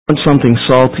something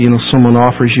salty, someone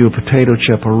offers you a potato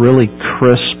chip, a really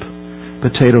crisp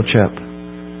potato chip,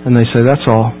 and they say, "That's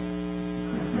all.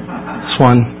 This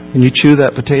one." And you chew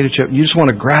that potato chip, you just want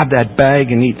to grab that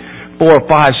bag and eat 4,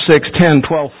 5, 6, 10,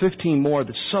 12, 15 more.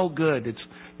 That's so good. It's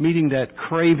meeting that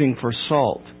craving for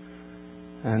salt.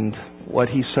 And what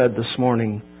he said this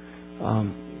morning,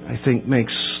 I think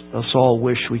makes us all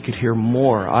wish we could hear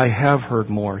more. I have heard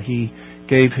more. He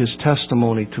gave his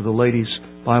testimony to the ladies'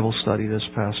 Bible study this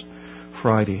past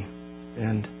Friday.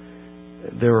 And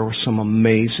there were some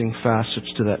amazing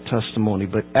facets to that testimony.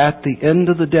 But at the end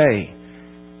of the day,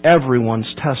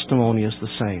 everyone's testimony is the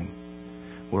same.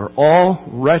 We're all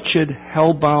wretched,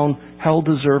 hell-bound,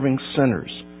 hell-deserving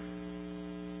sinners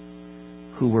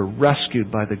who were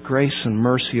rescued by the grace and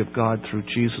mercy of God through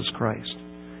Jesus Christ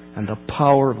and the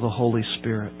power of the Holy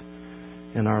Spirit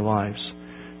in our lives.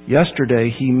 Yesterday,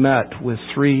 he met with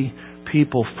 3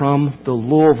 people from the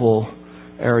Louisville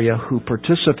area who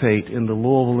participate in the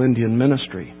Louisville Indian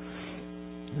Ministry.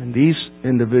 And these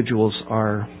individuals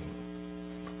are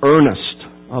earnest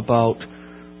about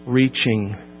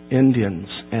reaching Indians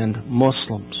and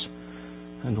Muslims.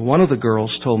 And one of the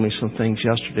girls told me some things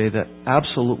yesterday that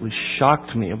absolutely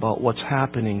shocked me about what's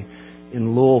happening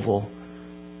in Louisville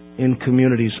in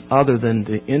communities other than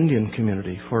the Indian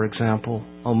community. For example,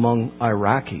 among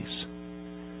Iraqis.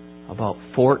 About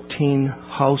 14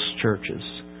 house churches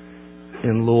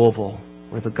in Louisville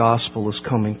where the gospel is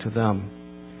coming to them.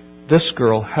 This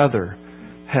girl, Heather,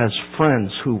 has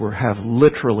friends who have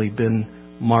literally been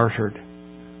martyred,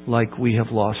 like we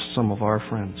have lost some of our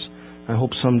friends. I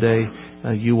hope someday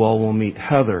you all will meet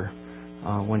Heather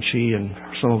when she and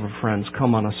some of her friends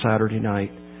come on a Saturday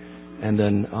night and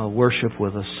then worship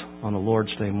with us on a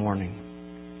Lord's Day morning.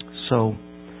 So,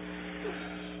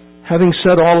 having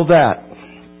said all of that,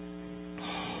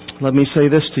 let me say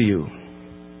this to you.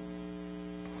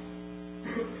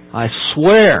 I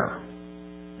swear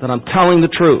that I'm telling the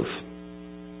truth.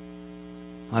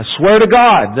 I swear to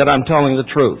God that I'm telling the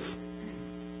truth.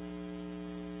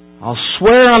 I'll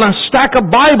swear on a stack of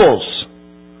Bibles.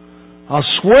 I'll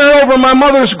swear over my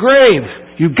mother's grave.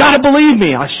 You've got to believe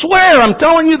me. I swear I'm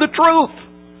telling you the truth.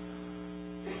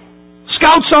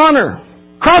 Scout's honor.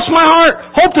 Cross my heart.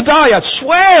 Hope to die. I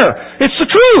swear it's the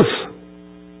truth.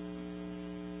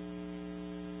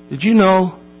 Did you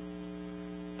know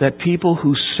that people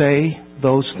who say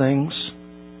those things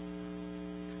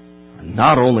are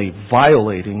not only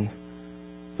violating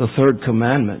the third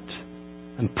commandment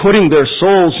and putting their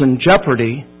souls in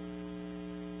jeopardy,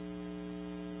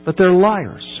 but they're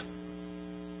liars.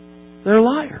 They're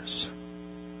liars.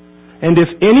 And if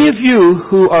any of you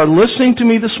who are listening to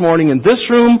me this morning in this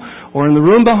room or in the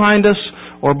room behind us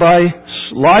or by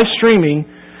live streaming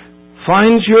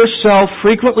finds yourself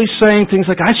frequently saying things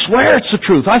like, I swear it's the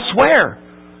truth, I swear,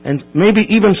 and maybe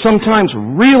even sometimes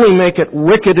really make it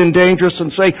wicked and dangerous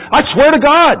and say, I swear to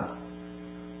God,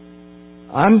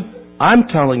 I'm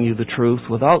telling you the truth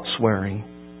without swearing.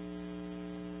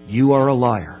 You are a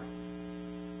liar.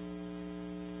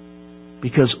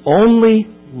 Because only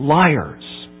liars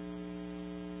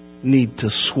need to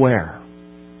swear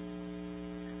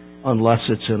unless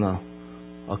it's in a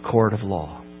court of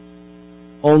law.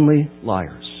 Only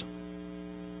liars.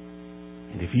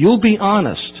 And if you'll be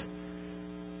honest,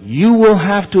 you will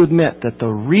have to admit that the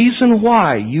reason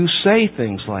why you say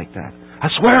things like that, I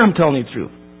swear I'm telling you the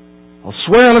truth, I'll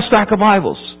swear on a stack of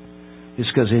Bibles, is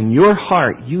because in your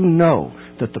heart you know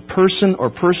that the person or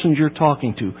persons you're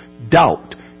talking to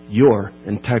doubt your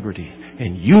integrity.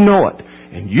 And you know it.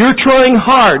 And you're trying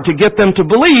hard to get them to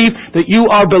believe that you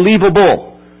are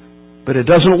believable. But it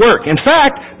doesn't work. In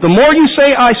fact, the more you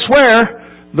say, I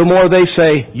swear, the more they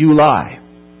say, you lie.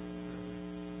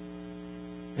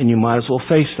 And you might as well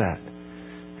face that.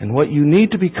 And what you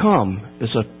need to become is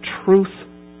a truth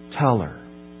teller.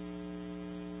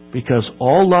 Because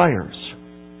all liars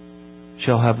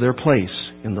shall have their place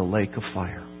in the lake of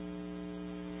fire.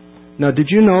 Now, did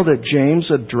you know that James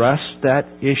addressed that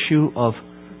issue of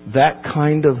that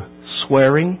kind of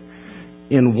swearing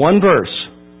in one verse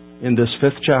in this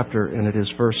 5th chapter, and it is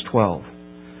verse 12.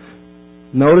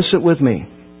 Notice it with me.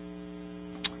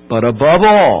 But above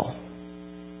all,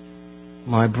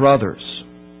 my brothers,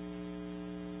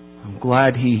 I'm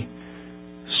glad he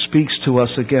speaks to us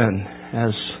again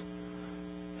as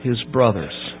his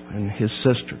brothers and his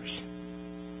sisters.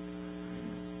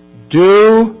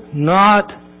 Do not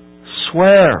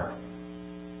swear,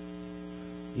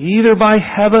 either by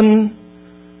heaven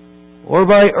or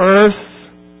by earth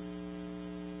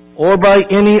or by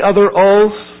any other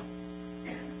oath.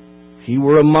 If he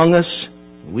were among us,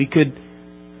 we could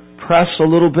press a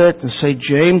little bit and say,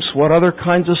 James, what other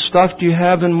kinds of stuff do you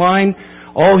have in mind?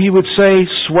 Oh, he would say,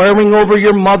 swearing over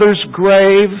your mother's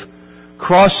grave,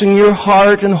 crossing your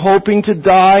heart and hoping to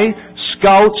die,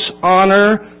 Scout's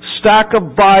honor, stack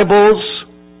of Bibles,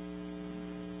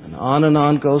 and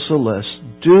on goes the list.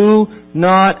 Do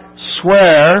not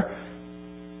swear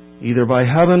either by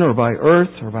heaven or by earth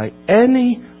or by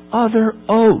any other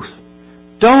oath.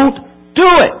 Don't do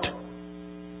it.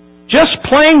 Just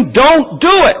plain don't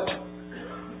do it.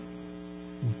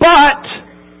 But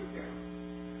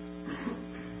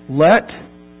let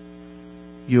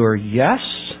your yes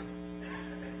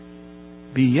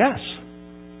be yes,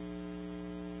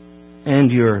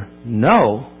 and your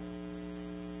no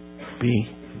be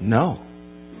no.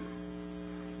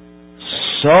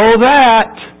 So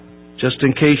that, just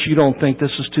in case you don't think this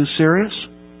is too serious,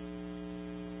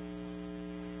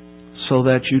 so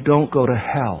that you don't go to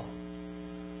hell.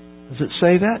 Does it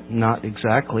say that? Not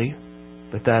exactly,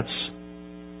 but that's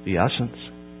the essence.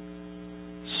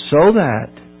 So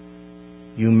that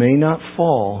you may not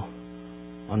fall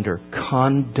under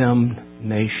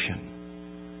condemnation.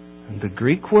 And the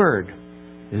Greek word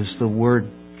is the word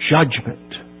judgment.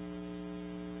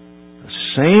 The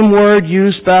same word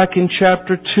used back in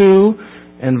chapter 2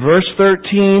 and verse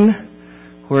 13,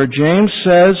 where James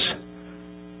says,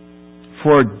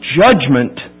 for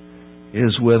judgment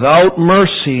is without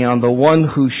mercy on the one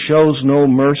who shows no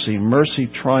mercy. Mercy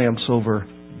triumphs over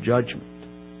judgment.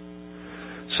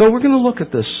 So we're going to look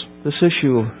at this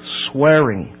issue of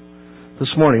swearing this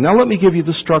morning. Now let me give you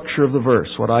the structure of the verse,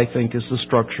 what I think is the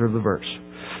structure of the verse.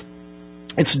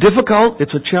 It's difficult,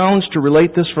 it's a challenge to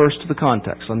relate this verse to the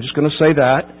context. I'm just going to say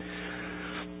that.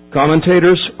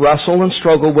 Commentators wrestle and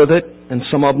struggle with it, and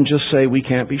some of them just say we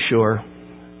can't be sure,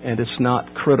 and it's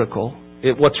not critical.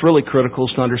 What's really critical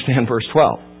is to understand verse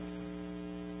 12.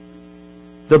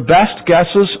 The best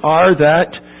guesses are that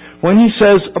when he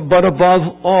says, but above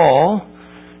all,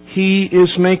 he is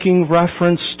making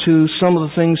reference to some of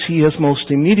the things he has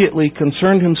most immediately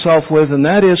concerned himself with, and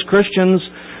that is Christians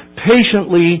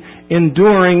patiently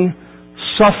enduring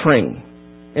suffering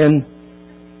and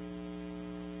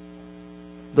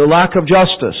the lack of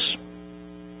justice.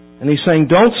 And he's saying,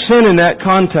 don't sin in that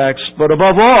context, but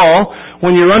above all,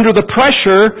 when you're under the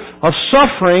pressure of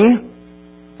suffering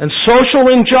and social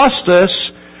injustice,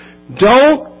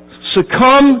 don't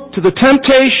succumb to the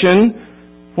temptation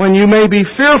when you may be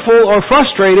fearful or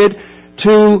frustrated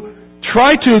to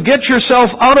try to get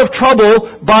yourself out of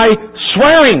trouble by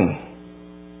swearing.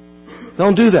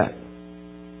 Don't do that.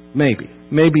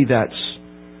 Maybe that's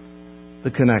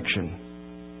the connection.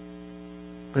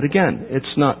 But again,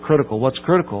 it's not critical. What's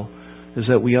critical is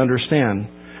that we understand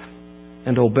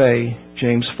and obey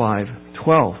James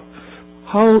 5:12.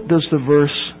 How does the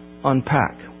verse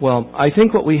unpack? Well, I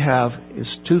think what we have is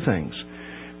two things.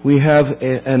 We have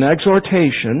an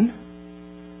exhortation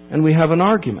and we have an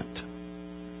argument.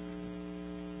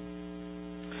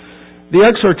 The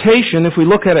exhortation, if we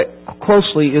look at it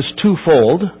closely, is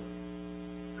twofold.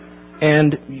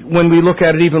 And when we look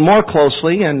at it even more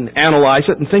closely and analyze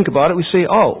it and think about it, we see,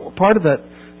 part of that,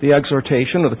 the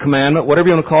exhortation or the commandment, whatever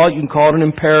you want to call it, you can call it an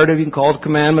imperative, you can call it a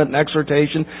commandment, an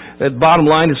exhortation. The bottom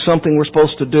line is something we're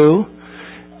supposed to do.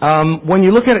 When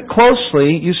you look at it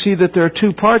closely, you see that there are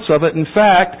two parts of it. In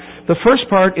fact, the first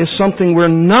part is something we're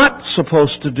not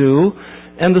supposed to do,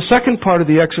 and the second part of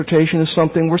the exhortation is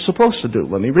something we're supposed to do.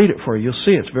 Let me read it for you. You'll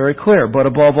see it's very clear. But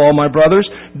above all, my brothers,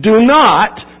 do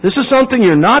not, this is something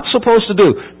you're not supposed to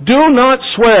do. Do not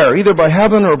swear, either by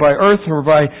heaven or by earth or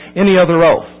by any other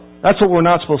oath. That's what we're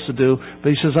not supposed to do. But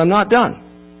he says, I'm not done.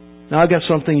 Now I've got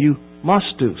something you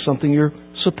must do, something you're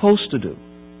supposed to do.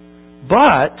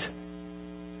 But,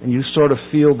 and you sort of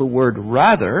feel the word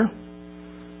rather,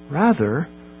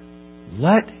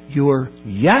 let your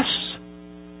yes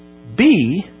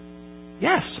be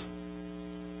yes,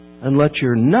 and let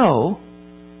your no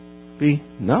be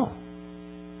no.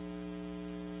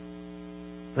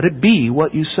 Let it be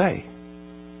what you say.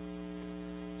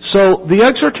 So the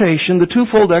exhortation, the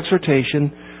twofold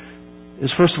exhortation, is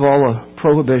first of all a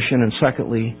prohibition and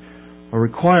secondly a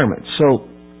requirement. So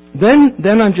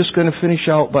then I'm just going to finish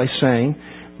out by saying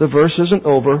the verse isn't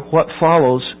over. What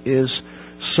follows is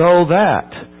so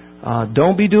that.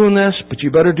 Don't be doing this, but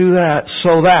you better do that.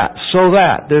 So that.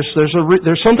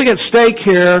 There's something at stake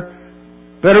here.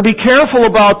 Better be careful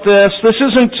about this. This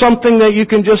isn't something that you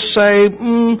can just say,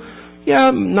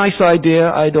 yeah, nice idea.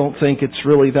 I don't think it's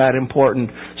really that important.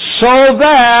 So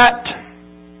that,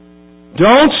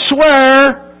 don't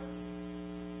swear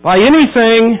by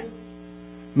anything.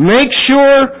 Make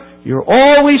sure you're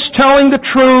always telling the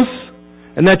truth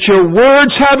and that your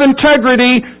words have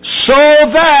integrity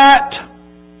so that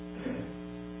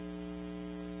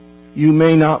you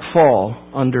may not fall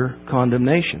under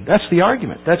condemnation. That's the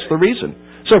argument. That's the reason.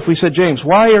 So if we said, James,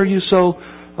 why are you so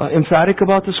emphatic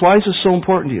about this? Why is this so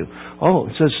important to you? Oh,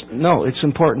 it says, no, it's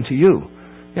important to you.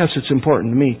 Yes, it's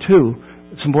important to me too.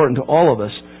 It's important to all of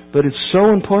us. But it's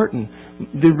so important.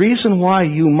 The reason why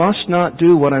you must not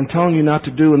do what I'm telling you not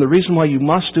to do, and the reason why you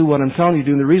must do what I'm telling you to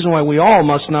do, and the reason why we all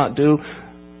must not do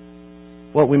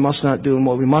what we must not do, and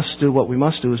what we must do what we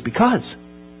must do, is because,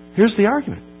 here's the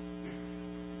argument.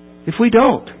 If we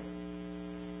don't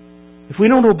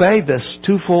obey this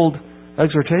twofold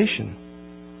exhortation,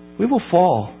 we will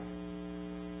fall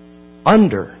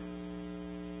under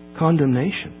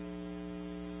condemnation.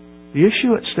 The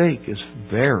issue at stake is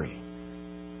very,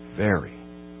 very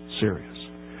serious.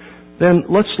 Then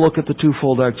let's look at the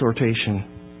twofold exhortation.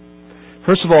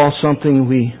 First of all, something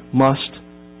we must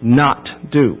not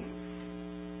do.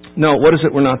 No, what is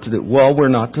it we're not to do? Well, we're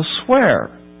not to swear.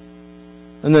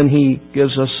 And then he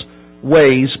gives us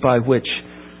ways by which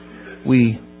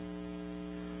we,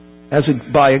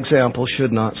 by example,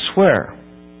 should not swear.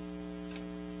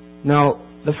 Now,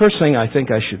 the first thing I think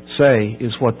I should say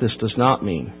is what this does not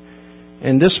mean.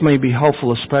 And this may be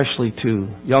helpful especially to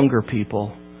younger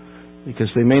people, because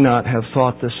they may not have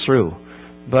thought this through.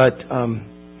 But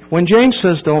when James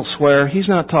says don't swear, he's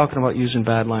not talking about using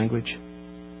bad language.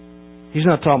 He's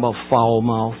not talking about foul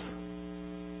mouth.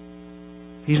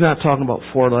 He's not talking about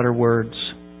 4-letter words,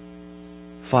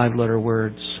 5-letter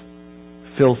words,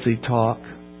 filthy talk.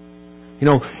 You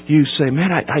know, you say,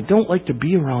 man, I don't like to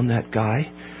be around that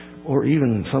guy, or even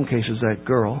in some cases that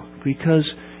girl, because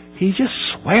he just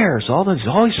swears. He's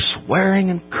always swearing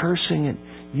and cursing and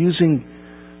using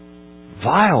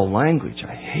vile language.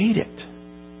 I hate it.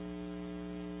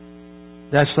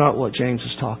 That's not what James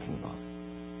is talking about.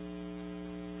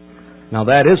 Now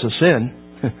that is a sin,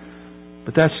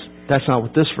 but that's not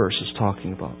what this verse is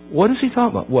talking about. What is he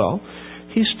talking about? Well,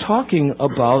 he's talking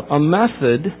about a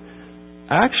method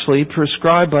actually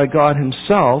prescribed by God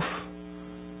Himself,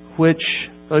 which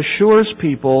assures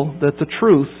people that the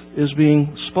truth is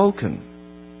being spoken.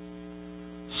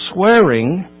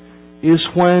 Swearing is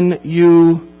when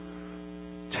you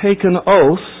take an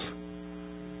oath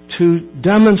to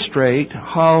demonstrate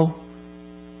how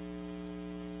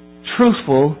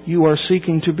truthful you are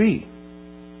seeking to be.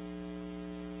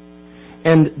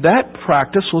 And that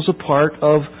practice was a part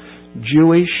of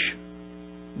Jewish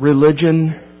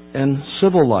religion and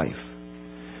civil life.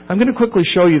 I'm going to quickly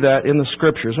show you that in the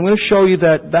Scriptures. I'm going to show you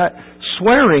that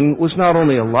swearing was not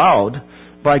only allowed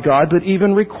by God, but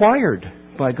even required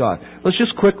by God. Let's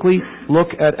just quickly look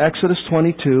at Exodus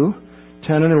 22,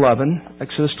 10 and 11.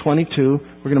 Exodus 22.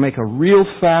 We're going to make a real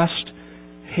fast,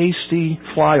 hasty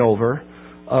flyover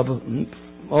of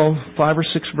 5 or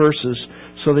 6 verses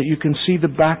so that you can see the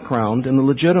background and the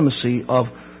legitimacy of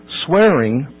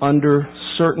swearing under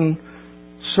certain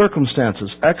circumstances.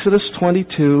 Exodus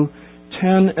 22,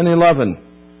 10 and 11.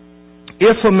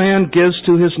 If a man gives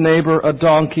to his neighbor a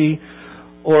donkey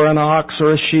or an ox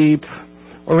or a sheep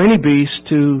or any beast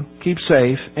to keep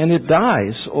safe, and it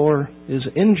dies or is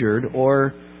injured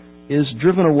or is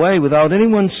driven away without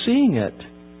anyone seeing it,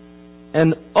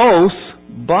 an oath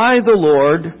by the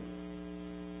Lord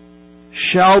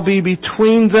shall be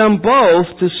between them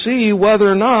both to see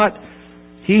whether or not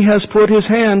he has put his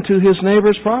hand to his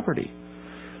neighbor's property.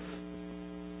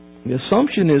 The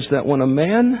assumption is that when a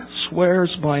man swears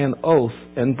by an oath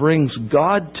and brings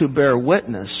God to bear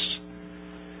witness,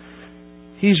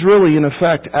 he's really in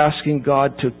effect asking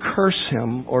God to curse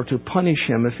him or to punish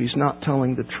him if he's not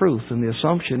telling the truth. And the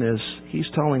assumption is he's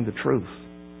telling the truth.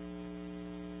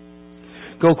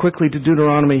 Go quickly to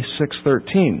Deuteronomy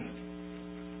 6:13.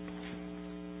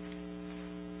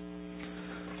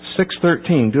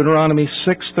 6:13. Deuteronomy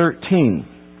 6:13.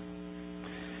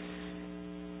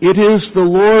 It is the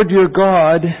Lord your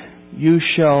God, you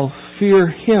shall fear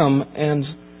Him and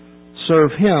serve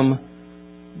Him.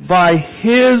 By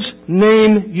His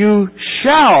name you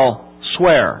shall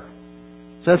swear.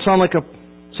 Does that sound like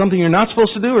something you're not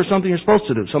supposed to do or something you're supposed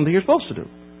to do? Something you're supposed to do.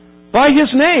 By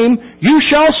His name you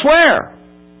shall swear.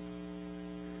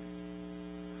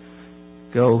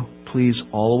 Go, please,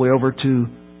 all the way over to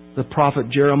the prophet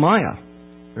Jeremiah.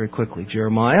 Very quickly.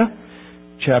 Jeremiah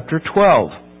chapter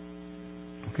 12.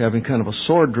 We're having kind of a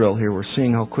sword drill here. We're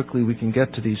seeing how quickly we can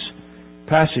get to these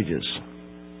passages.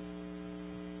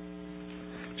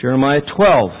 Jeremiah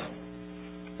 12.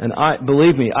 And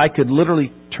believe me, I could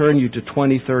literally turn you to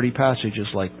 20, 30 passages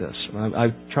like this.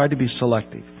 I've tried to be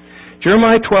selective.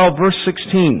 Jeremiah 12, verse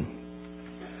 16.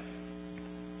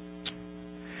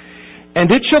 And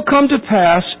it shall come to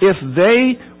pass, if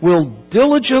they will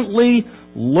diligently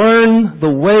learn the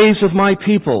ways of my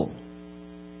people.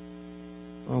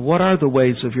 What are the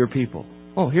ways of your people?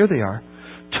 Oh, here they are.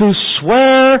 To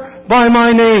swear by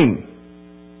my name,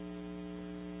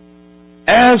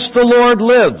 as the Lord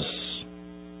lives.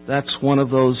 That's one of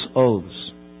those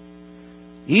oaths.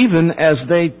 Even as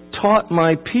they taught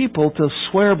my people to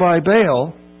swear by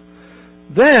Baal,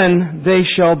 then they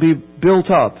shall be built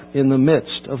up in the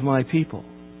midst of my people.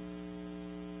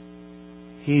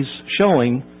 He's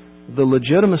showing the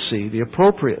legitimacy, the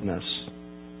appropriateness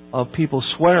of people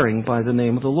swearing by the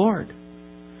name of the Lord.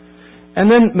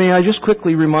 And then may I just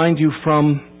quickly remind you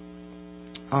from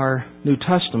our New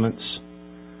Testaments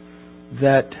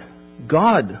that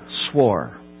God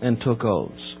swore and took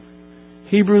oaths.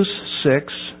 Hebrews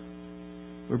 6,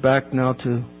 we're back now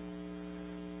to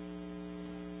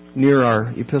near our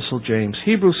epistle James.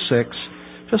 Hebrews 6,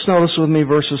 just notice with me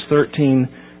verses 13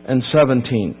 and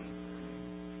 17.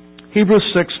 Hebrews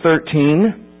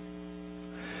 6:13.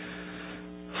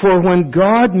 For when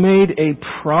God made a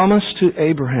promise to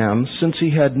Abraham, since he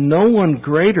had no one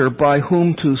greater by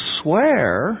whom to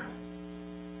swear,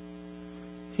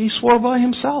 he swore by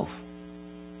himself.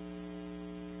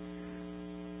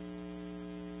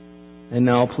 And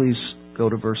now please go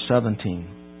to verse 17.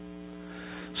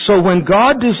 So when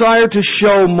God desired to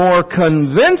show more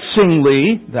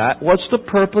convincingly, that was the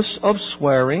purpose of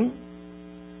swearing,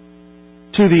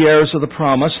 to the heirs of the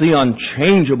promise, the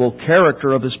unchangeable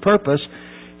character of His purpose,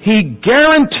 He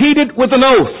guaranteed it with an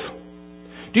oath.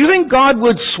 Do you think God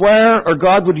would swear or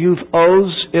God would use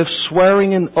oaths if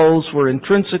swearing and oaths were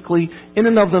intrinsically, in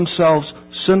and of themselves,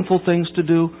 sinful things to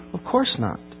do? Of course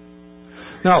not.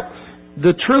 Now,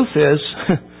 the truth is,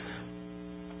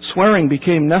 swearing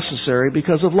became necessary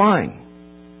because of lying.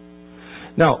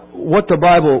 Now, what the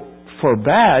Bible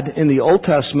forbade in the Old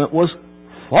Testament was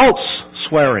false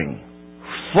swearing,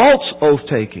 false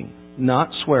oath-taking, not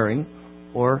swearing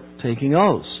or taking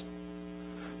oaths.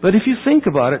 But if you think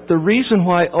about it, the reason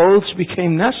why oaths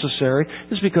became necessary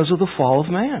is because of the fall of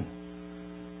man.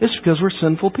 It's because we're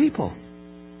sinful people.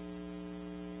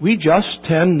 We just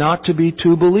tend not to be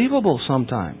too believable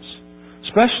sometimes,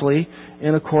 especially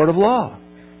in a court of law.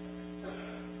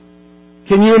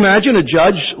 Can you imagine a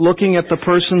judge looking at the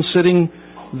person sitting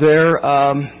there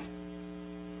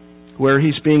where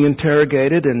he's being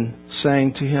interrogated and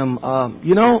saying to him,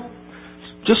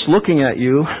 just looking at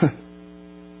you,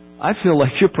 I feel like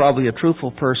you're probably a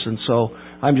truthful person, so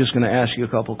I'm just going to ask you a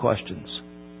couple questions.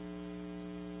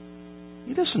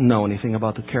 He doesn't know anything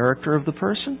about the character of the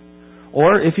person.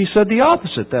 Or if he said the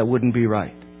opposite, that wouldn't be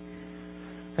right.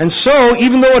 And so,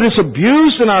 even though it is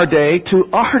abused in our day, to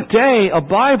our day, a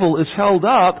Bible is held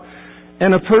up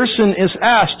and a person is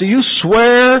asked, do you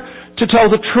swear to tell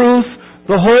the truth,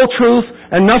 the whole truth,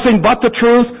 and nothing but the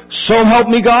truth, so help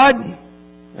me God?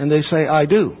 And they say, I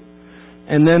do.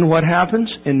 And then what happens?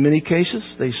 In many cases,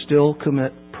 they still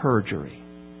commit perjury.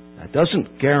 That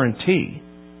doesn't guarantee,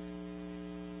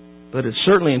 but it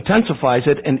certainly intensifies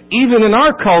it. And even in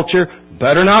our culture,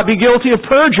 better not be guilty of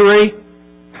perjury.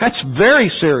 That's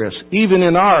very serious, even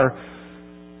in our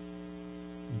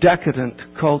decadent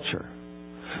culture.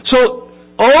 So,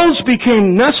 oaths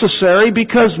became necessary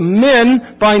because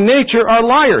men by nature are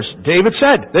liars. David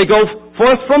said, they go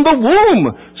forth from the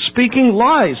womb speaking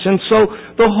lies. And so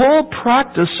the whole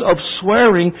practice of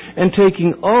swearing and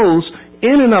taking oaths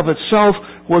in and of itself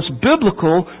was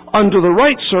biblical under the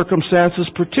right circumstances,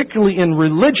 particularly in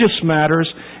religious matters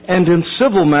and in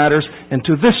civil matters. And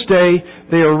to this day,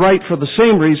 they are right for the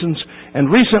same reasons. And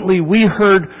recently we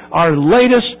heard our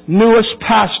latest, newest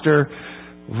pastor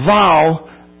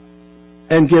vow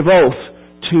and give oath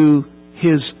to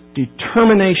his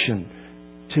determination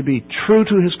to be true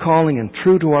to his calling and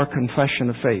true to our confession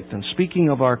of faith. And speaking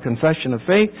of our confession of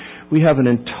faith, we have an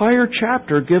entire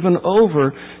chapter given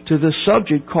over to this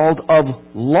subject called of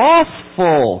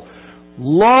lawful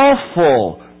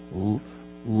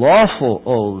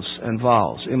oaths and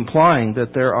vows, implying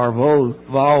that there are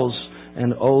vows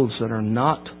and oaths that are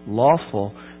not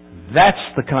lawful.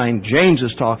 That's the kind James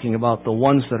is talking about, the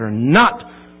ones that are not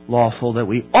lawful, that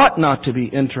we ought not to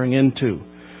be entering into.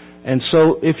 And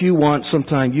so if you want,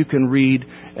 sometime you can read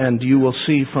and you will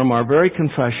see from our very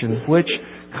confession which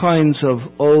kinds of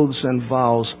oaths and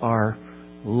vows are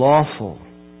lawful.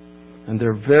 And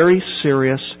they're very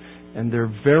serious, and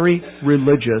they're very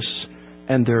religious,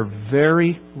 and they're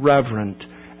very reverent,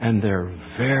 and they're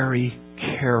very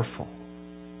careful.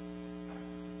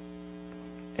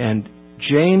 And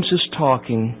James is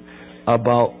talking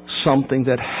about something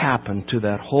that happened to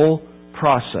that whole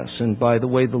process. And by the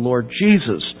way, the Lord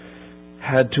Jesus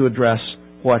had to address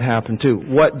what happened too.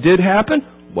 What did happen?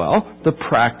 Well, the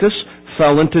practice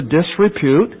fell into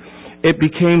disrepute. It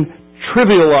became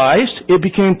trivialized. It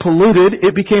became polluted.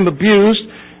 It became abused.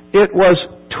 It was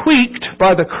tweaked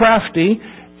by the crafty,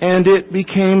 and it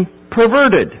became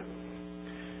perverted.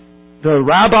 The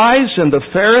rabbis and the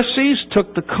Pharisees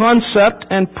took the concept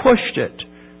and pushed it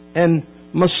and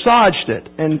massaged it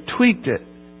and tweaked it.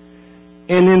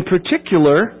 And in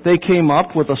particular, they came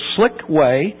up with a slick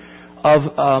way of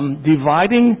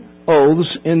dividing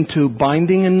oaths into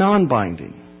binding and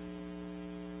non-binding.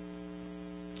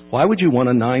 Why would you want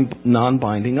a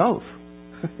non-binding oath?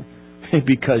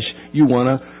 Because you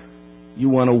want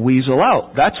to weasel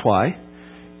out. That's why.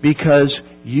 Because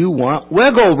you want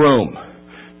wiggle room.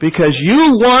 Because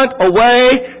you want a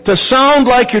way to sound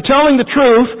like you're telling the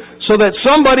truth so that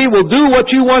somebody will do what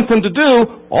you want them to do,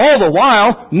 all the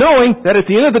while knowing that at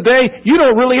the end of the day, you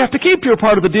don't really have to keep your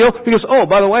part of the deal because, oh,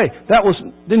 by the way,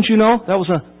 didn't you know, that was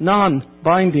a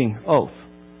non-binding oath.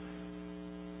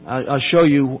 I'll show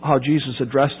you how Jesus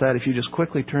addressed that if you just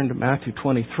quickly turn to Matthew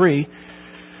 23.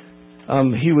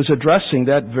 He was addressing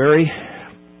that very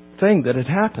thing that had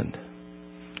happened.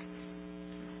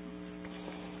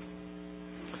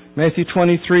 Matthew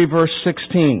 23, verse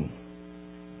 16.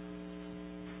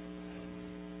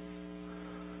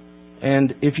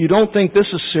 And if you don't think this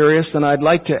is serious, then I'd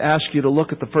like to ask you to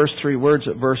look at the first three words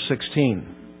at verse 16.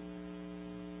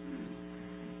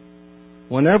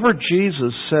 Whenever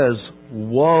Jesus says,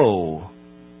 "Woe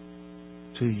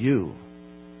to you,"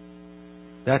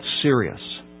 that's serious.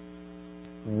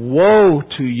 Woe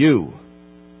to you.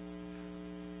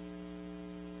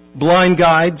 Blind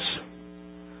guides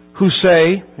who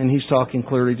say, and he's talking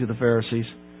clearly to the Pharisees,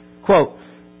 quote,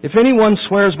 "If anyone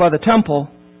swears by the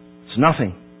temple, it's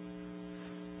nothing."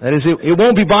 That is, it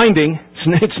won't be binding.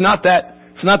 It's not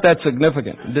that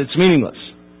significant. It's meaningless.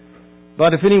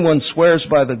 But if anyone swears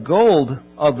by the gold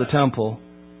of the temple,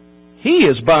 he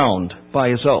is bound by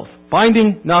his oath.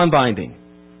 Binding, non-binding.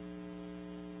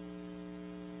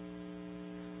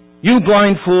 You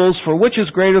blind fools, for which is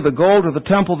greater, the gold or the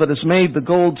temple that has made the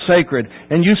gold sacred?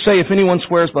 And you say, if anyone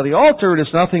swears by the altar, it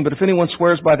is nothing, but if anyone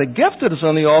swears by the gift that is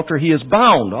on the altar, he is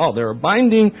bound. Oh, there are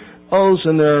binding oaths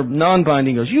and there are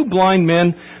non-binding oaths. You blind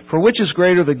men, for which is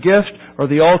greater, the gift or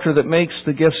the altar that makes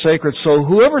the gift sacred? So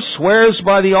whoever swears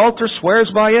by the altar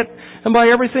swears by it and by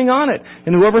everything on it.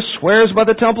 And whoever swears by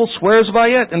the temple swears by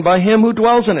it and by him who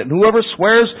dwells in it. And whoever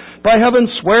swears by heaven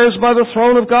swears by the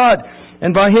throne of God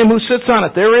and by him who sits on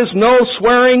it. There is no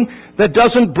swearing that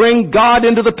doesn't bring God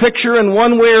into the picture in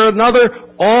one way or another.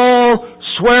 All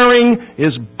swearing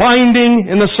is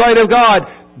binding in the sight of God.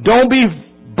 Don't be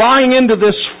buying into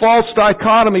this false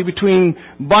dichotomy between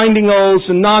binding oaths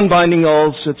and non-binding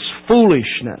oaths. It's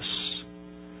foolishness.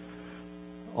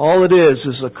 All it is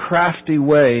a crafty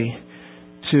way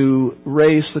to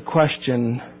raise the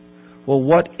question, well,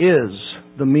 what is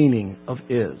the meaning of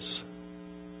is?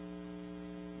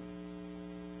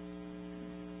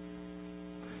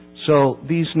 So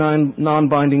these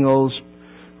non-binding oaths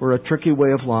were a tricky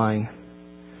way of lying.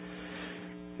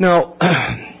 Now,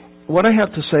 what I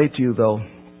have to say to you, though,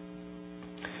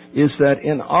 is that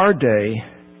in our day,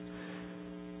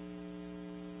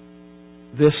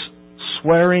 this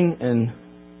swearing and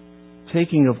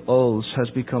taking of oaths has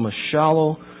become a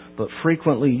shallow but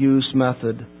frequently used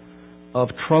method of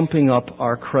trumping up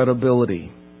our credibility.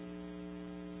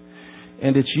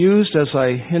 And it's used, as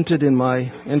I hinted in my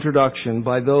introduction,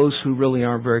 by those who really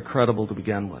aren't very credible to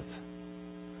begin with.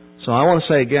 So I want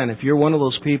to say again, if you're one of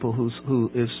those people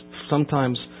who is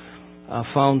sometimes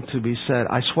found to be said,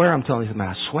 I swear I'm telling you, man,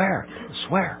 I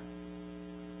swear.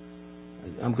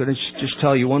 I'm going to just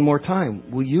tell you one more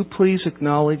time. Will you please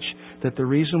acknowledge that the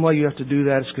reason why you have to do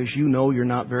that is because you know you're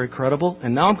not very credible?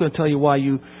 And now I'm going to tell you why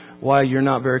you're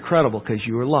not very credible, because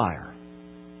you're a liar.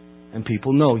 And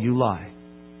people know you lie.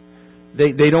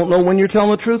 They don't know when you're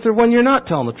telling the truth or when you're not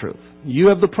telling the truth. You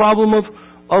have the problem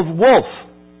of wolf.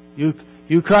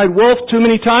 You cried wolf too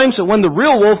many times, and when the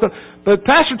real wolf... But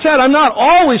Pastor Ted, I'm not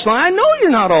always lying. I know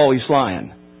you're not always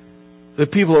lying.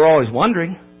 But people are always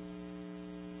wondering.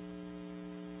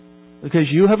 Because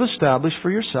you have established for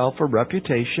yourself a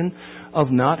reputation of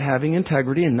not having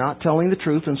integrity and not telling the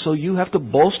truth, and so you have to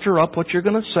bolster up what you're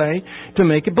going to say to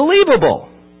make it believable.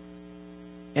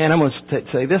 And I'm going to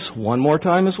say this one more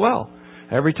time as well.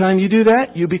 Every time you do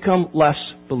that, you become less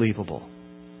believable.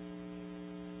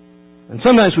 And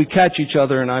sometimes we catch each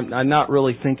other, and I'm not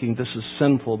really thinking this is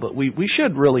sinful, but we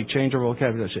should really change our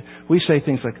vocabulary. We say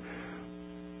things like,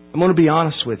 I'm going to be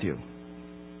honest with you.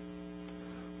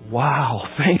 Wow,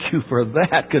 thank you for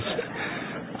that, because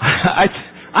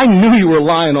I knew you were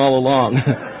lying all along.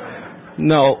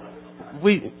 No,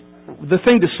 the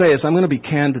thing to say is, I'm going to be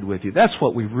candid with you. That's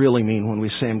what we really mean when we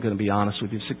say I'm going to be honest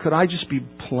with you. So could I just be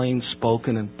plain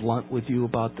spoken and blunt with you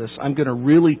about this? I'm going to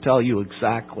really tell you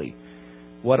exactly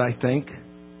what I think.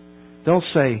 Don't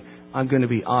say, I'm going to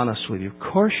be honest with you. Of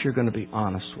course you're going to be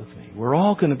honest with me. We're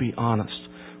all going to be honest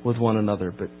with one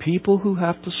another. But people who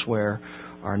have to swear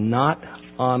are not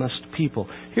honest people.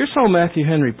 Here's how Matthew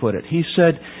Henry put it. He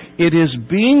said, it is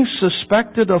being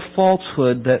suspected of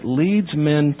falsehood that leads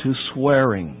men to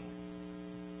swearing.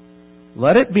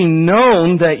 Let it be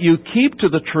known that you keep to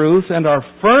the truth and are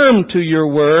firm to your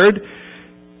word,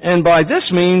 and by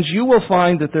this means you will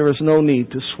find that there is no need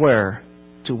to swear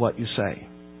to what you say.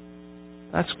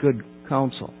 That's good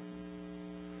counsel.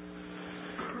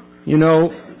 You know,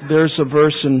 there's a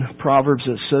verse in Proverbs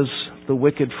that says, the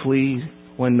wicked flee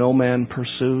when no man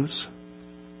pursues,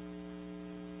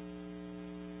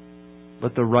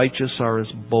 but the righteous are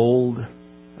as bold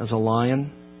as a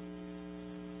lion.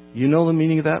 You know the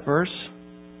meaning of that verse?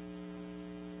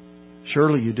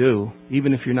 Surely you do,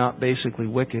 even if you're not basically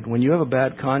wicked. When you have a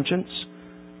bad conscience,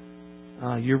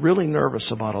 you're really nervous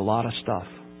about a lot of stuff.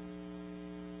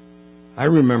 I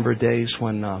remember days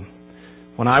when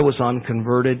I was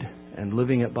unconverted and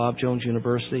living at Bob Jones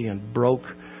University and broke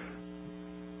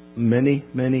many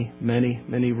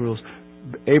rules.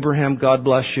 Abraham, God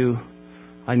bless you.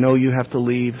 I know you have to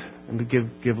leave, and to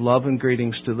give love and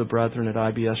greetings to the brethren at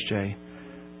IBSJ.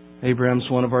 Abraham's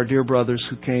one of our dear brothers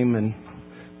who came and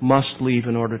must leave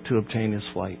in order to obtain his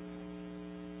flight.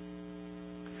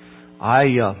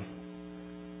 I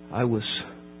was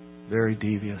very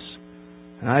devious.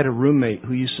 And I had a roommate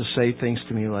who used to say things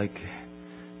to me like,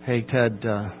 hey Ted,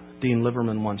 Dean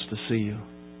Liverman wants to see you.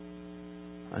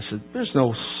 I said, there's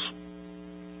no...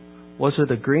 Was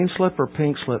it a green slip or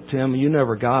pink slip, Tim? You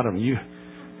never got him.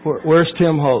 Where's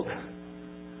Tim Hoke?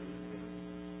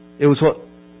 It was what?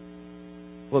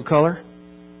 What color?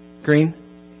 Green?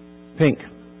 Pink.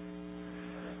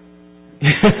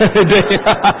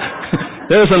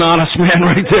 There's an honest man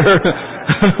right there.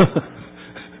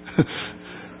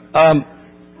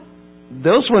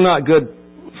 Those were not good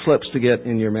slips to get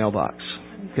in your mailbox,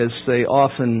 because they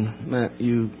often meant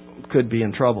you could be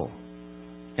in trouble.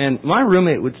 And my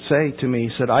roommate would say to me, he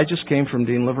said, I just came from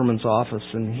Dean Liverman's office,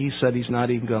 and he said he's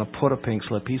not even going to put a pink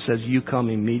slip. He says, you come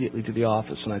immediately to the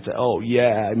office. And I'd say, oh,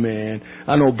 yeah, man,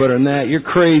 I know better than that. You're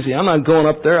crazy. I'm not going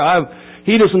up there.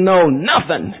 He doesn't know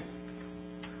nothing.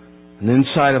 And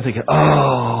inside I'm thinking,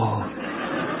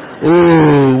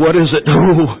 what is it?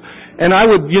 Ooh. And I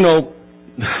would,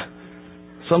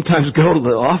 sometimes go to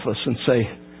the office and say,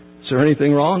 is there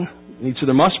anything wrong? And he'd say,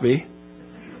 there must be.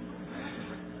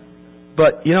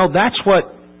 But, that's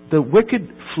what the wicked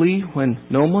flee when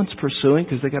no one's pursuing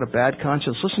because they got a bad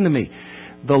conscience. Listen to me.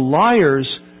 The liars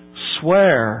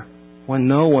swear when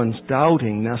no one's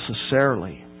doubting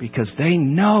necessarily, because they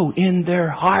know in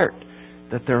their heart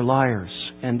that they're liars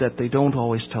and that they don't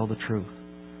always tell the truth.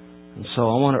 And so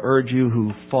I want to urge you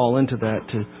who fall into that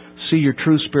to see your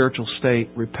true spiritual state,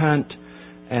 repent,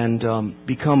 and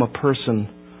become a person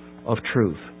of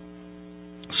truth.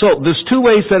 So there's two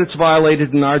ways that it's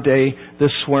violated in our day,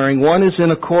 this swearing. One is in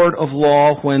a court of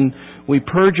law when we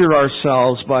perjure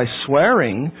ourselves by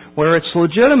swearing, where it's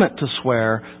legitimate to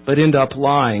swear, but end up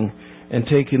lying and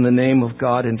taking the name of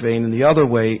God in vain. And the other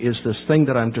way is this thing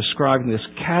that I'm describing, this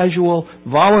casual,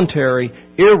 voluntary,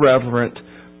 irreverent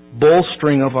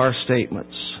bolstering of our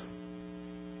statements.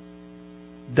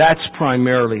 That's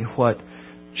primarily what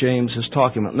James is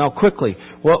talking about. Now quickly,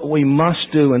 what we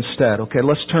must do instead. Okay,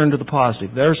 let's turn to the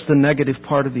positive. There's the negative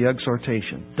part of the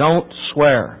exhortation. Don't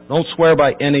swear. Don't swear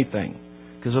by anything,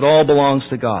 because it all belongs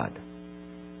to God.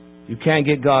 You can't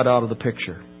get God out of the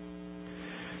picture.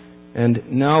 And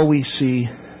now we see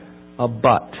a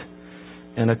but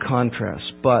and a contrast.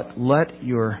 But let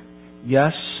your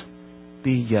yes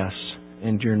be yes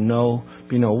and your no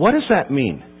be no. What does that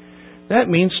mean? That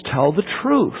means tell the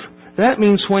truth. That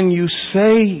means when you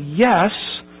say yes,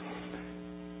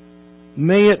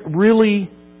 may it really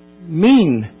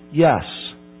mean yes.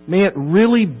 May it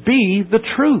really be the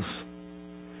truth.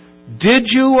 Did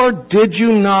you or did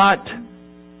you not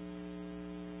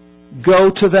go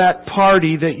to that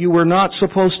party that you were not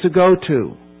supposed to go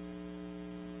to?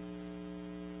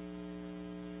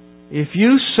 If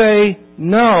you say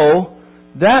no,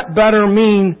 that better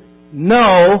mean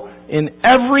no in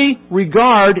every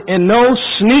regard and no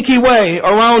sneaky way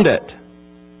around it.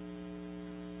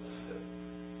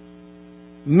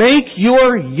 Make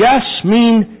your yes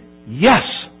mean yes,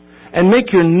 and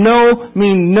make your no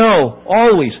mean no.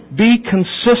 Always be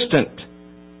consistent.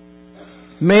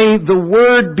 May the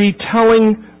Word be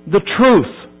telling the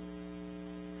truth.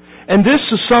 And this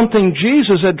is something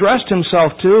Jesus addressed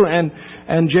Himself to,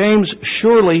 and James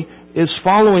surely is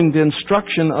following the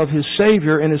instruction of his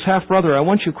Savior and his half-brother. I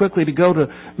want you quickly to go to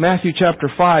Matthew chapter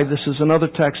 5. This is another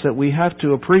text that we have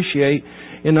to appreciate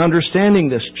in understanding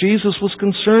this. Jesus was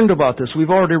concerned about this. We've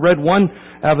already read one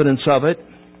evidence of it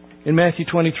in Matthew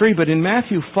 23, but in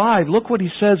Matthew 5, look what He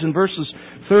says in verses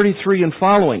 33 and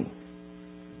following.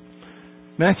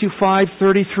 Matthew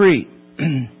 5:33.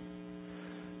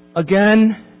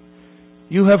 Again,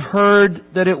 you have heard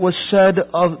that it was said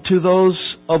to those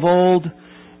of old,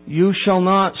 you shall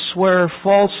not swear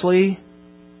falsely,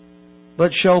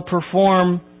 but shall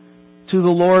perform to the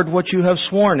Lord what you have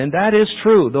sworn. And that is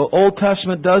true. The Old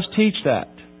Testament does teach that.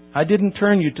 I didn't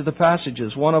turn you to the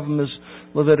passages. One of them is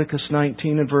Leviticus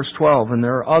 19 and verse 12, and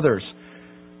there are others.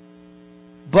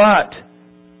 But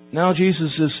now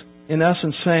Jesus is in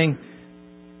essence saying,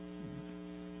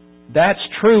 that's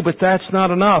true, but that's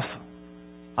not enough.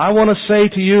 I want to say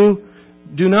to you,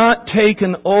 do not take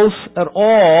an oath at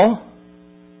all.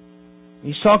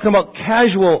 He's talking about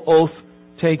casual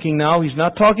oath-taking now. He's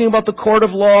not talking about the court of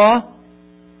law.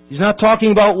 He's not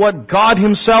talking about what God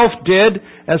Himself did,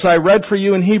 as I read for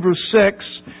you in Hebrews 6.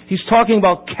 He's talking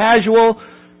about casual,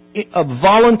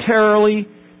 voluntarily,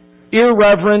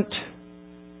 irreverent,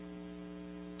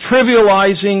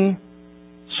 trivializing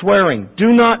swearing.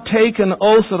 Do not take an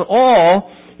oath at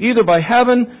all, either by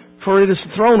heaven, for it is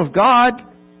the throne of God.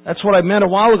 That's what I meant a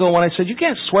while ago when I said you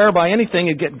can't swear by anything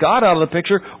and get God out of the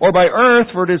picture, or by earth,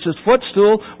 for it is His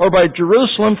footstool, or by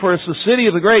Jerusalem, for it's the city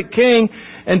of the great King.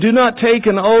 And do not take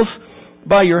an oath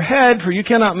by your head, for you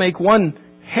cannot make one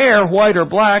hair white or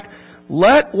black.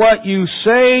 Let what you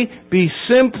say be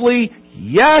simply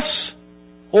yes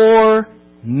or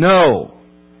no.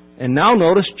 And now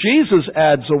notice Jesus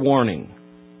adds a warning.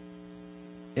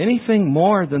 Anything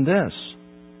more than this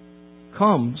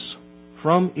comes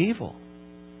from evil.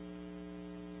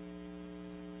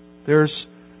 There's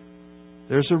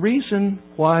a reason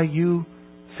why you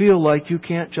feel like you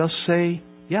can't just say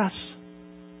yes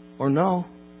or no.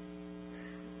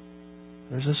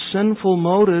 There's a sinful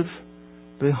motive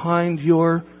behind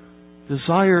your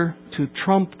desire to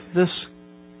trump this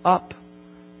up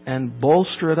and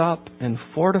bolster it up and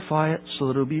fortify it so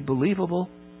that it'll be believable.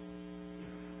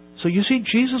 So you see,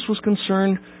 Jesus was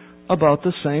concerned about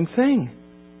the same thing.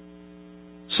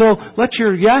 So let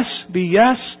your yes be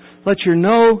yes, let your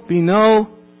no be no.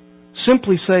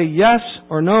 Simply say yes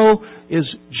or no is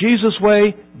Jesus'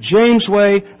 way, James'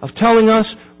 way of telling us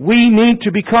we need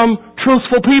to become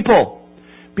truthful people.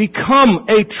 Become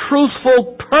a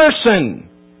truthful person.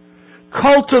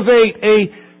 Cultivate a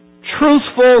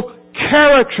truthful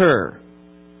character.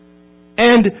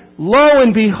 And lo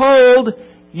and behold,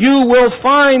 you will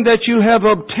find that you have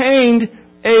obtained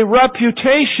a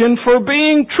reputation for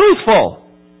being truthful.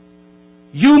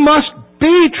 You must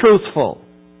be truthful.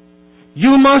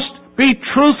 You must be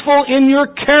truthful in your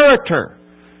character.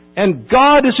 And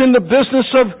God is in the business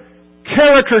of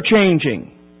character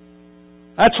changing.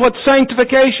 That's what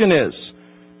sanctification is.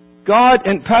 God,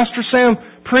 and Pastor Sam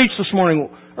preached this morning,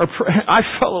 I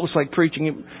felt it was like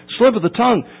preaching, slip of the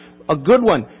tongue, a good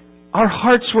one. Our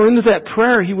hearts were into that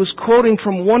prayer. He was quoting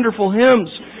from wonderful hymns.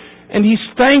 And he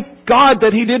thanked God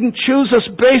that He didn't choose us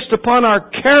based upon our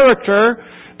character,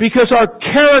 because our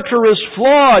character is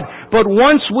flawed. But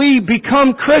once we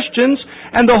become Christians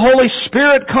and the Holy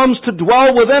Spirit comes to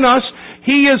dwell within us,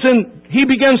 He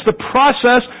begins the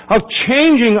process of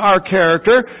changing our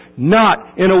character,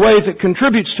 not in a way that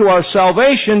contributes to our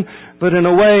salvation, but in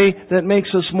a way that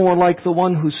makes us more like the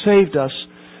one who saved us,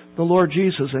 the Lord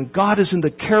Jesus. And God is in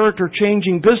the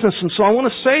character-changing business. And so I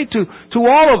want to say to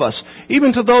all of us,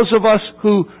 even to those of us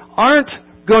who aren't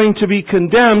going to be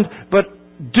condemned, but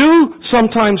do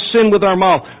sometimes sin with our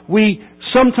mouth. We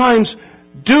sometimes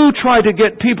do try to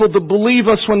get people to believe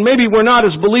us when maybe we're not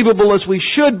as believable as we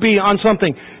should be on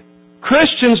something.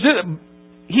 Christians do.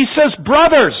 He says,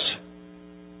 brothers.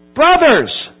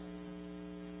 Brothers.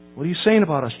 What are you saying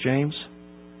about us, James?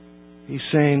 He's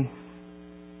saying,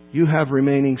 you have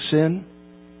remaining sin,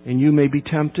 and you may be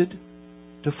tempted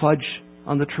to fudge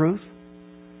on the truth,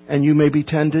 and you may be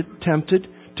tempted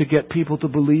to get people to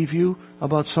believe you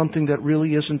about something that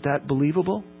really isn't that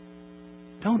believable.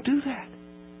 Don't do that.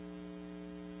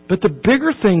 But the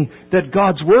bigger thing that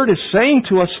God's Word is saying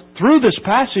to us through this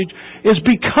passage is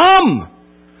become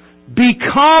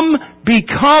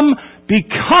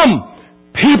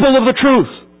people of the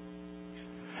truth.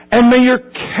 And may your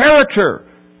character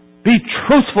be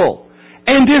truthful.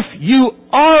 And if you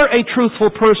are a truthful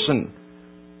person,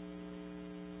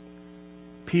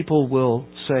 people will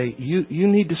say, you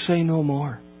need to say no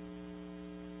more.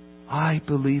 I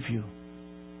believe you.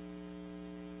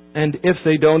 And if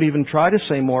they don't even try to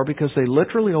say more because they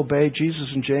literally obey Jesus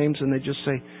and James and they just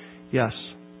say yes,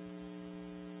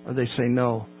 or they say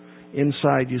no,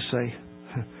 inside you say,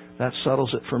 that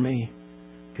settles it for me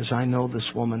because I know this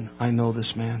woman, I know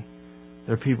this man.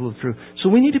 They're people of truth. So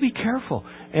we need to be careful.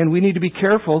 And we need to be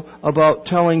careful about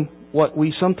telling what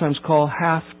we sometimes call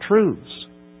half-truths.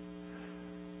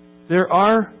 There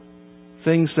are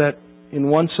things that in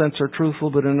one sense are truthful,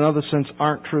 but in another sense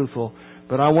aren't truthful.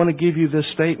 But I want to give you this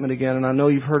statement again, and I know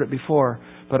you've heard it before,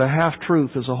 but a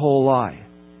half-truth is a whole lie.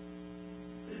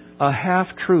 A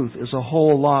half-truth is a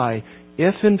whole lie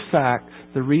if, in fact,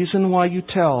 the reason why you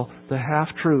tell the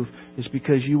half-truth is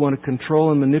because you want to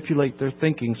control and manipulate their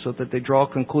thinking so that they draw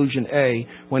conclusion A,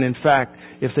 when in fact,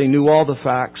 if they knew all the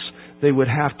facts, they would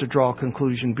have to draw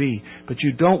conclusion B. But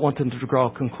you don't want them to draw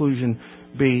conclusion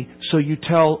B, so you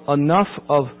tell enough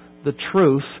of the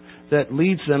truth that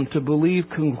leads them to believe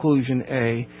conclusion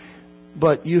A,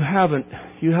 but you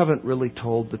haven't really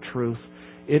told the truth.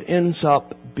 It ends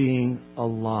up being a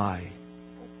lie.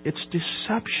 It's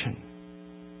deception.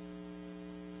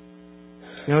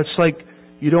 You know, it's like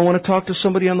you don't want to talk to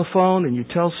somebody on the phone and you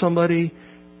tell somebody,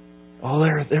 oh,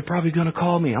 they're probably going to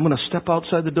call me. I'm going to step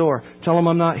outside the door. Tell them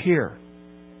I'm not here.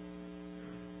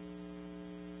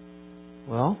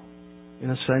 Well, in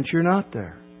a sense, you're not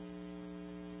there.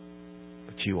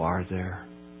 But you are there.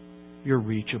 You're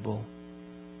reachable.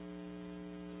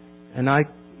 And I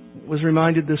was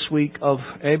reminded this week of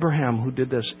Abraham who did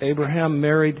this. Abraham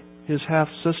married his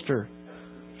half-sister,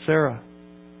 Sarah.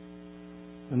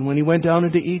 And when he went down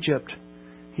into Egypt,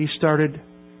 he started,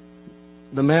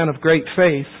 the man of great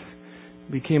faith,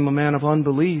 became a man of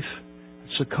unbelief,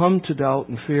 succumbed to doubt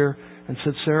and fear, and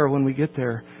said, Sarah, when we get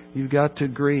there, you've got to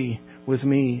agree with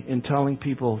me in telling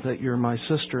people that you're my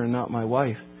sister and not my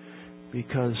wife,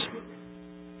 because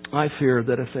I fear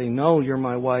that if they know you're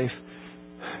my wife,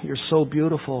 you're so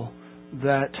beautiful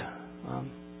that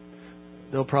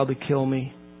they'll probably kill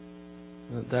me.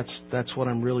 That's what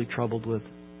I'm really troubled with.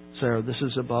 Sarah, this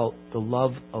is about the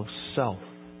love of self.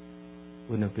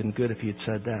 Wouldn't have been good if he had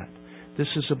said that. This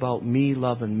is about me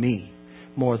loving me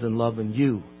more than loving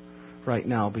you right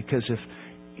now. Because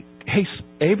hey,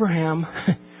 Abraham,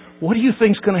 what do you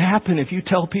think's going to happen if you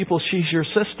tell people she's your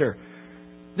sister?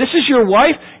 This is your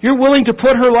wife? You're willing to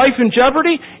put her life in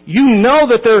jeopardy? You know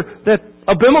that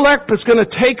Abimelech is going to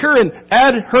take her and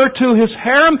add her to his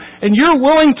harem, and you're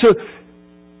willing to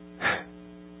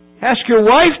ask your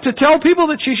wife to tell people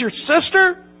that she's your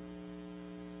sister?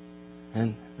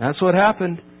 And that's what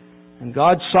happened. And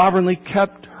God sovereignly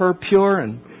kept her pure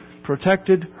and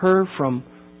protected her from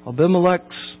Abimelech's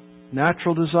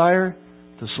natural desire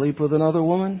to sleep with another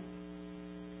woman.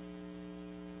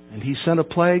 And he sent a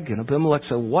plague, and Abimelech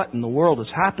said, what in the world is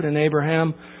happening,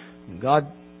 Abraham? And God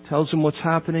tells him what's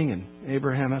happening, and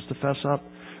Abraham has to fess up.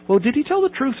 Well, did he tell the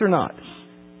truth or not?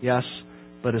 Yes,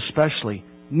 but especially,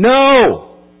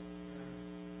 no!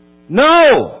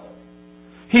 No!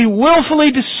 He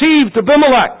willfully deceived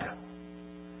Abimelech.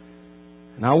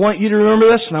 And I want you to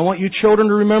remember this, and I want you children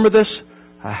to remember this.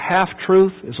 A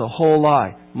half-truth is a whole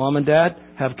lie. Mom and Dad,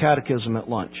 have catechism at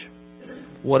lunch.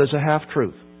 What is a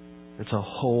half-truth? It's a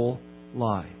whole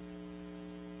lie.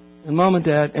 And Mom and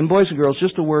Dad, and boys and girls,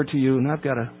 just a word to you, and I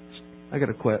got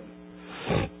to quit.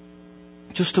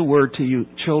 Just a word to you,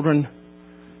 children.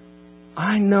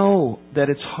 I know that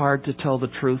it's hard to tell the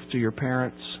truth to your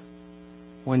parents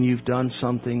when you've done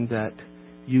something that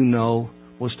you know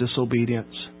was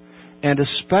disobedience. And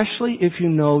especially if you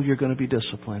know you're going to be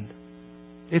disciplined.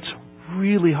 It's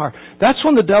really hard. That's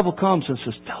when the devil comes and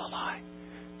says, tell a lie.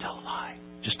 Tell a lie.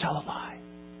 Just tell a lie.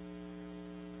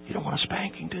 You don't want a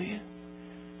spanking, do you?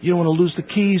 You don't want to lose the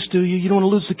keys, do you? You don't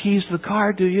want to lose the keys to the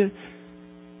car, do you?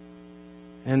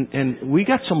 And we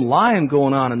got some lying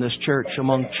going on in this church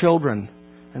among children.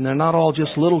 And they're not all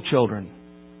just little children.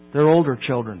 They're older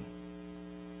children.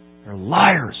 They're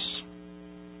liars.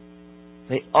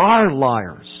 They are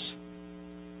liars.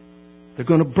 They're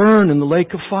going to burn in the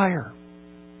lake of fire.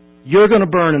 You're going to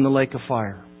burn in the lake of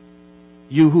fire.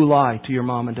 You who lie to your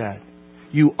mom and dad.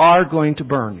 You are going to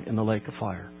burn in the lake of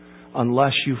fire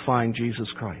unless you find Jesus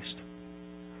Christ.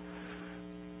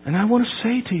 And I want to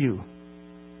say to you,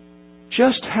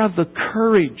 just have the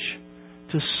courage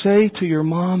to say to your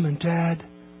mom and dad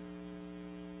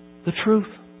the truth.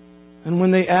 And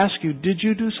when they ask you, did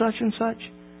you do such and such?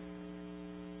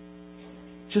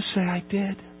 Just say, I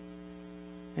did.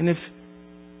 And if,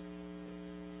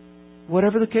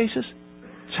 whatever the case is,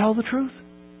 tell the truth.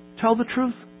 Tell the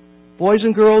truth. Boys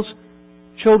and girls,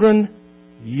 children,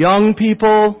 young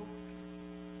people,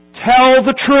 tell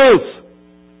the truth.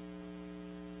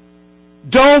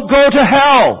 Don't go to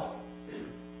hell.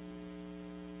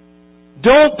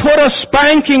 Don't put a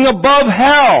spanking above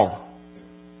hell.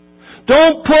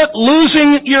 Don't put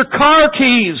losing your car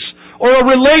keys or a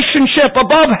relationship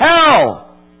above hell.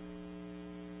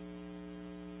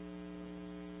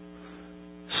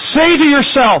 Say to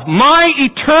yourself, my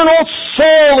eternal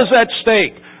soul is at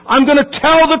stake. I'm going to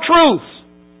tell the truth.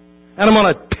 And I'm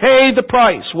going to pay the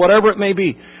price, whatever it may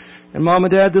be. And Mom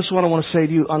and Dad, this is what I want to say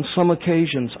to you. On some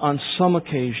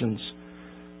occasions,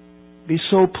 be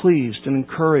so pleased and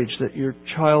encouraged that your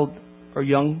child or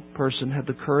young person had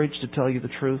the courage to tell you the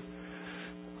truth.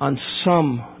 On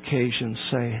some occasions,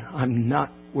 say,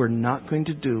 we're not going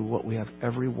to do what we have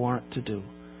every warrant to do.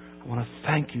 I want to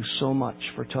thank you so much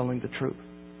for telling the truth.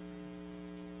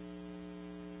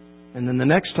 And then the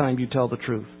next time you tell the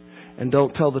truth, and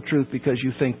don't tell the truth because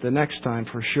you think the next time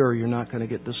for sure you're not going to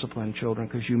get disciplined, children,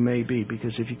 because you may be.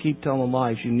 Because if you keep telling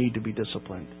lies, you need to be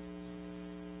disciplined.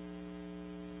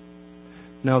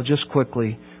 Now, just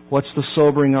quickly, what's the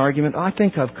sobering argument? I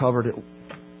think I've covered it.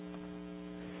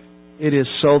 It is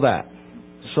so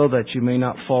that you may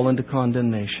not fall into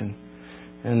condemnation.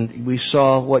 And we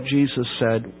saw what Jesus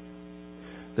said.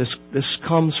 This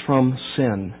comes from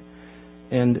sin.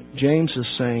 And James is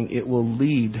saying it will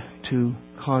lead to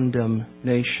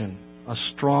condemnation. A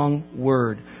strong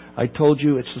word. I told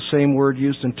you it's the same word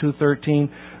used in 2:13.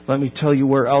 Let me tell you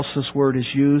where else this word is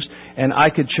used. And I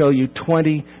could show you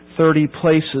 20, 30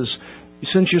 places.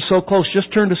 Since you're so close,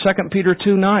 just turn to 2 Peter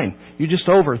 2:9. You just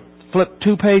flip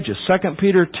 2 pages. 2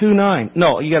 Peter 2:9.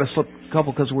 No, you got to flip a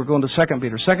couple because we're going to 2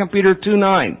 Peter. 2 Peter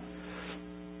 2:9.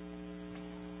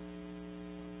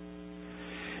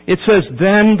 It says,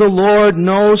 then the Lord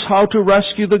knows how to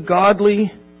rescue the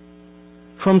godly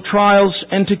from trials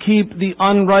and to keep the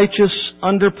unrighteous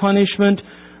under punishment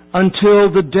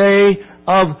until the day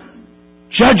of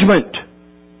judgment.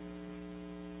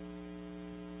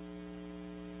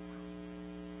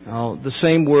 Now, the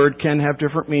same word can have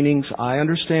different meanings. I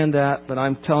understand that, but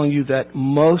I'm telling you that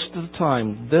most of the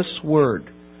time, this word,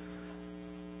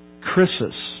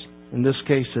 krisis, in this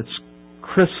case it's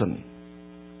christen,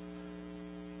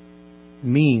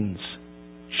 means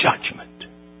judgment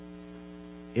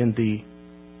in the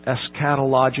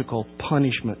eschatological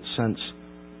punishment sense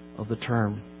of the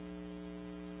term.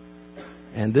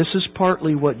 And this is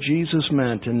partly what Jesus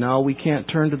meant, and now we can't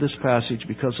turn to this passage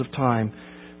because of time,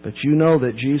 but you know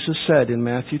that Jesus said in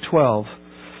Matthew 12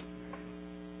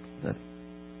 that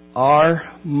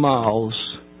our mouths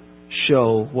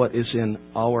show what is in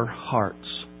our hearts.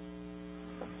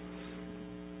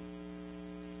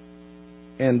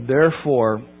 And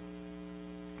therefore,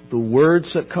 the words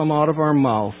that come out of our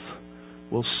mouth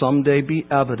will someday be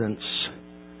evidence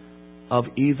of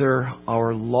either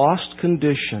our lost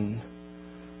condition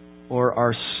or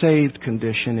our saved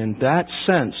condition. In that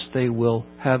sense, they will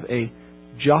have a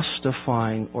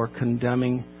justifying or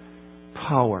condemning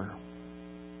power.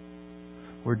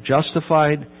 We're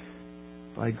justified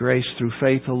by grace through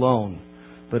faith alone.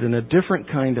 But in a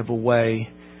different kind of a way,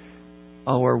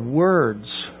 our words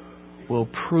will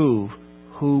prove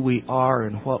who we are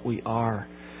and what we are.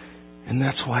 And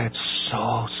that's why it's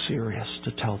so serious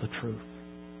to tell the truth.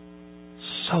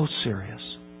 So serious.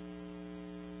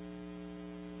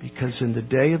 Because in the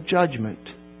day of judgment,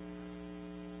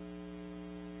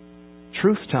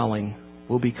 truth-telling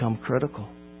will become critical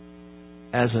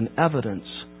as an evidence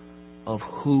of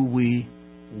who we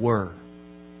were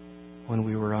when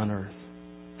we were on earth.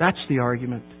 That's the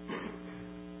argument.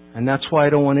 And that's why I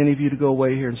don't want any of you to go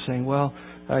away here and saying, well,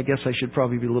 I guess I should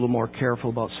probably be a little more careful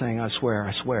about saying I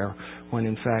swear, when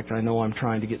in fact I know I'm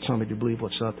trying to get somebody to believe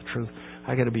what's not the truth.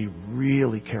 I got to be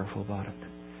really careful about it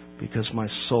because my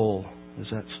soul is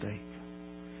at stake.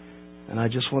 And I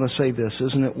just want to say this,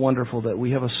 isn't it wonderful that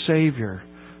we have a Savior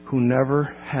who never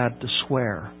had to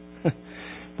swear?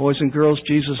 Boys and girls,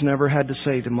 Jesus never had to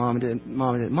say to Mom and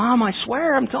Dad, Mom, I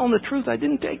swear I'm telling the truth. I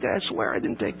didn't take that. I swear I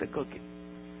didn't take the cookie.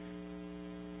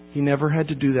 He never had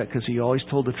to do that because He always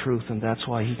told the truth, and that's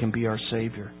why He can be our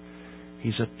Savior.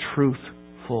 He's a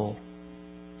truthful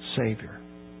Savior.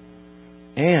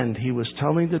 And He was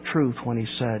telling the truth when He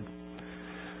said,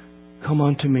 come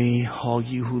unto me, all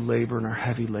you who labor and are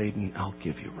heavy laden, I'll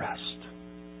give you rest.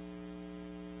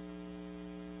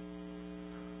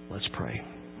 Let's pray.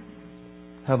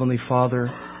 Heavenly Father,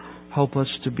 help us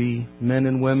to be men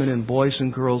and women and boys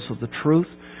and girls of the truth.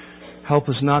 Help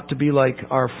us not to be like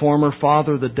our former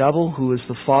father, the devil, who is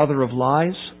the father of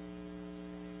lies.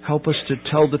 Help us to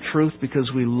tell the truth because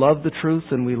we love the truth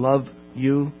and we love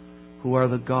You, who are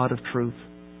the God of truth.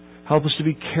 Help us to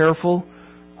be careful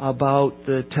about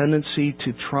the tendency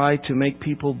to try to make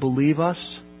people believe us.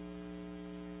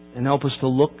 And help us to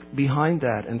look behind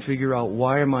that and figure out,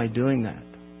 why am I doing that?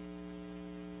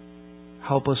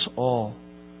 help us all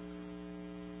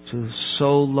to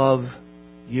so love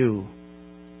You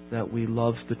that we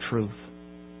love the truth.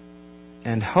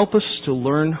 And help us to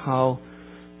learn how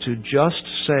to just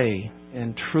say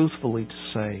and truthfully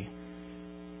to say,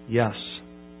 yes,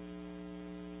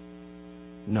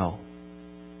 no.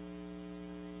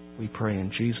 We pray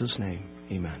in Jesus' name.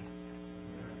 Amen.